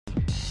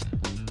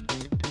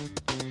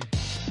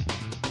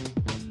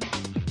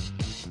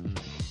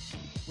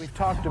We've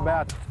talked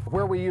about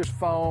where we use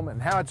foam and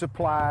how it's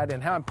applied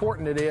and how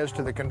important it is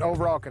to the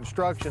overall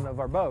construction of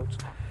our boats.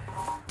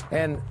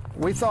 And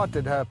we thought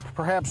that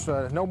perhaps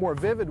no more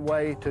vivid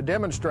way to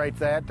demonstrate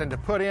that than to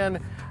put in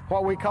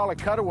what we call a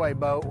cutaway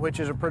boat, which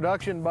is a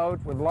production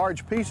boat with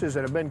large pieces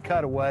that have been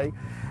cut away.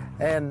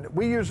 And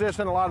we use this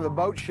in a lot of the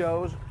boat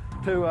shows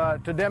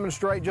to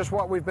demonstrate just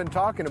what we've been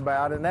talking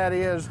about, and that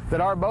is that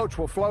our boats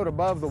will float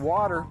above the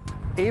water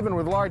even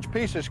with large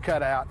pieces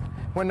cut out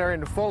when they're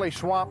in a fully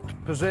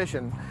swamped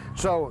position.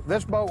 So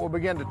this boat will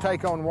begin to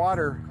take on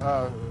water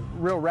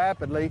real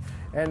rapidly,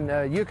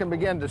 and you can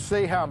begin to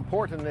see how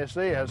important this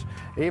is.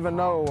 Even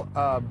though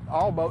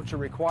all boats are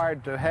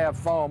required to have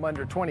foam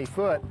under 20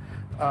 foot,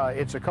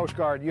 it's a Coast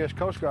Guard, U.S.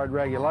 Coast Guard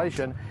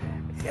regulation.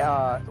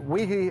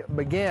 We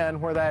begin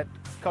where that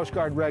Coast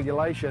Guard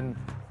regulation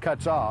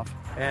cuts off,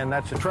 and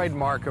that's a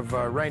trademark of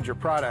Ranger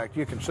product.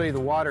 You can see the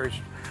water is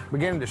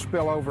beginning to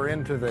spill over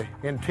into the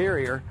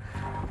interior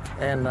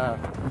and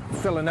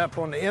filling up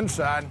on the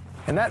inside.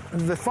 And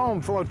the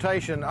foam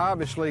flotation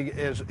obviously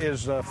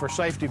is for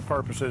safety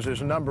purposes is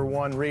the number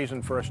one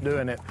reason for us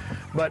doing it.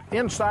 But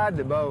inside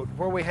the boat,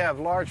 where we have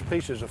large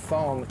pieces of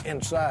foam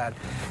inside,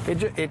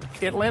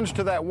 it lends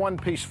to that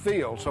one-piece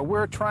feel. So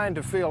we're trying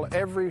to fill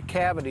every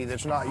cavity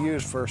that's not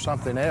used for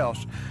something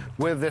else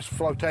with this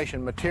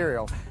flotation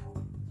material.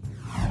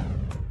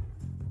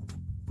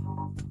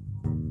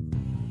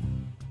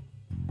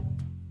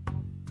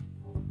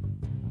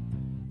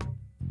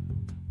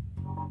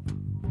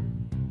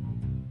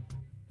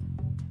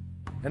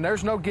 And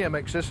there's no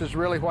gimmicks. This is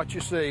really what you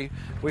see.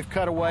 We've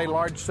cut away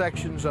large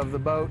sections of the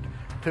boat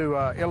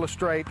to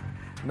illustrate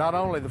not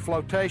only the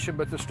flotation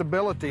but the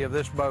stability of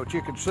this boat.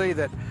 You can see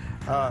that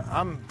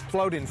I'm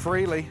floating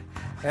freely,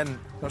 and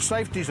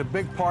safety is a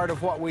big part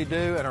of what we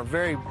do and are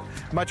very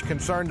much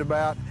concerned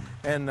about.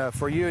 And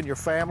for you and your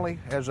family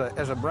as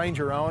a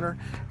Ranger owner,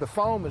 the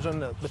foam is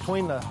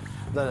between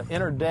the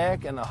inner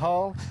deck and the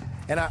hull.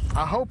 And I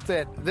hope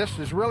that this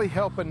is really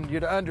helping you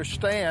to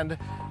understand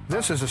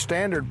this is a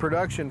standard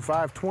production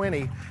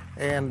 520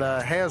 and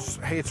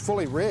it's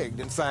fully rigged,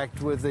 in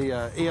fact, with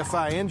the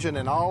EFI engine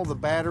and all the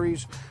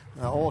batteries,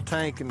 oil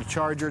tank and the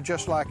charger,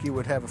 just like you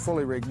would have a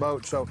fully rigged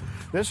boat. So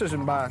this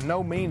isn't by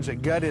no means a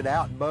gutted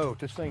out boat.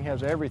 This thing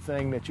has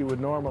everything that you would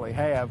normally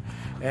have,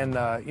 and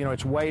you know,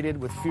 it's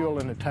weighted with fuel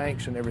in the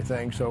tanks and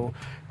everything. So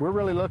we're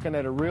really looking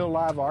at a real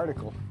live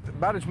article.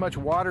 About as much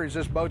water as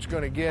this boat's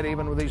going to get,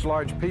 even with these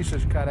large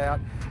pieces cut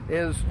out,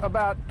 is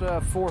about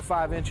 4 or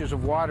 5 inches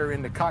of water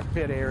in the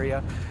cockpit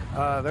area.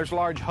 There's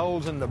large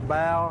holes in the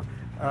bow.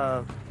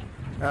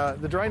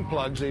 The drain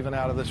plugs even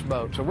out of this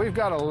boat. So we've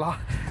got a lot,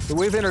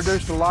 we've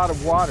introduced a lot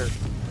of water.